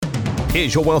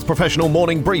Here's your Wealth Professional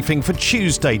morning briefing for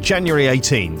Tuesday, January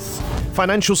 18th.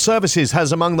 Financial services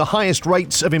has among the highest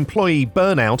rates of employee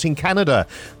burnout in Canada.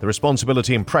 The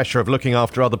responsibility and pressure of looking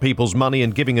after other people's money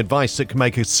and giving advice that can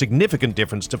make a significant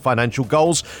difference to financial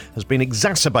goals has been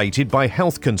exacerbated by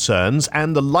health concerns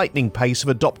and the lightning pace of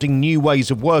adopting new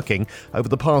ways of working over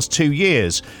the past 2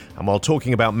 years. And while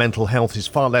talking about mental health is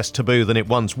far less taboo than it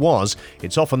once was,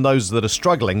 it's often those that are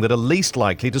struggling that are least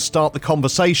likely to start the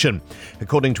conversation.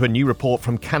 According to a new report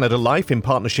from Canada Life in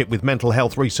partnership with Mental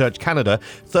Health Research Canada,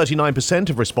 39%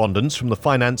 of respondents from the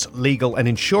finance, legal and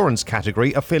insurance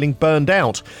category are feeling burned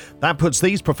out. That puts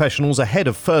these professionals ahead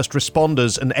of first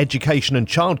responders and education and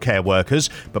childcare workers,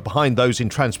 but behind those in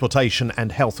transportation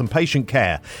and health and patient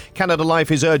care. Canada Life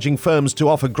is urging firms to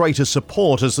offer greater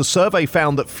support, as the survey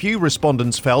found that few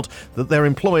respondents felt that their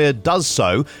employer does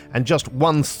so, and just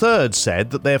 1/3 said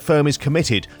that their firm is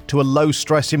committed to a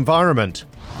low-stress environment.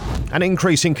 An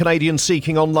increase in Canadians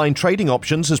seeking online trading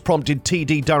options has prompted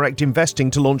TD Direct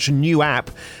Investing to launch a new app.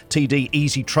 TD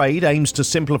Easy Trade aims to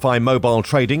simplify mobile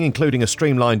trading, including a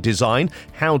streamlined design,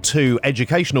 how-to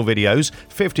educational videos,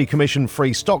 50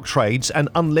 commission-free stock trades and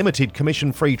unlimited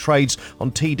commission-free trades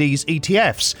on TD's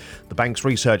ETFs. The bank's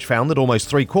research found that almost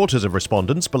 3/4 of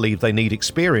respondents believe they need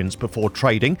experience before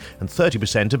trading, and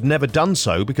 30% have never done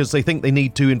so because they think they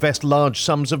need to invest large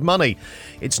sums of money.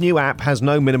 Its new app has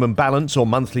no minimum balance or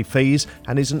monthly fees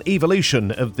and is an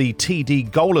evolution of the TD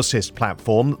Goal Assist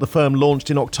platform that the firm launched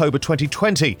in October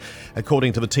 2020.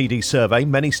 According to the TD survey,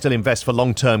 many still invest for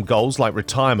long-term goals like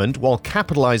retirement, while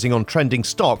capitalising on trending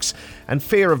stocks, and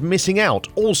fear of missing out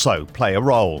also play a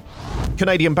role.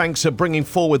 Canadian banks are bringing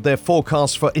forward their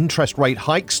forecasts for interest rate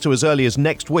hikes to as early as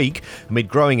next week, amid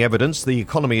growing evidence the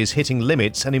economy is hitting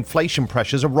limits and inflation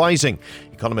pressures are rising.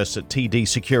 Economists at TD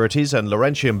Securities and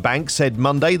Laurentian Bank said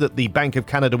Monday that the Bank of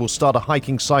Canada will start a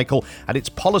hiking cycle at its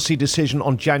policy decision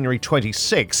on January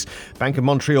 26. Bank of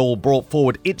Montreal brought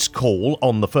forward its call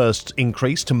on the first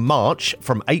increase to March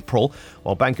from April,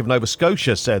 while Bank of Nova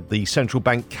Scotia said the central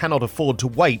bank cannot afford to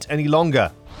wait any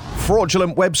longer.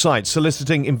 Fraudulent websites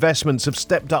soliciting investments have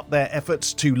stepped up their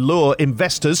efforts to lure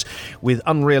investors with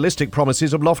unrealistic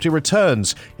promises of lofty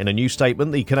returns. In a new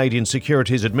statement, the Canadian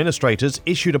Securities Administrators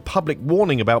issued a public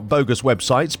warning about bogus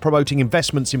websites promoting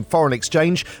investments in foreign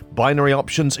exchange, binary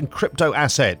options and crypto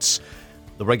assets.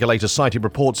 The regulator cited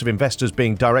reports of investors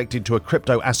being directed to a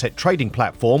crypto asset trading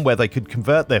platform where they could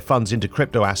convert their funds into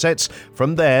crypto assets.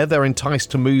 From there, they're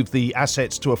enticed to move the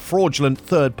assets to a fraudulent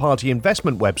third-party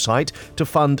investment website to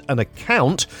fund an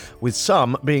account, with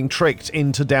some being tricked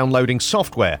into downloading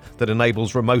software that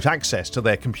enables remote access to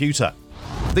their computer.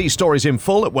 These stories in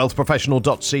full at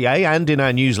WealthProfessional.ca and in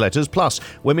our newsletters. Plus,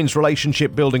 women's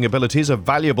relationship building abilities are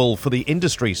valuable for the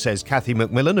industry, says Kathy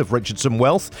McMillan of Richardson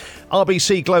Wealth.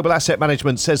 RBC Global Asset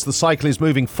Management says the cycle is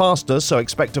moving faster, so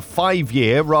expect a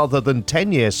 5-year rather than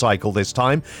 10-year cycle this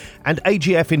time. And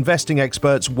AGF investing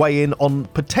experts weigh in on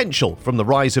potential from the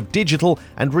rise of digital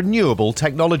and renewable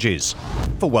technologies.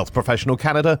 For Wealth Professional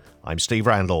Canada, I'm Steve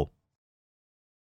Randall.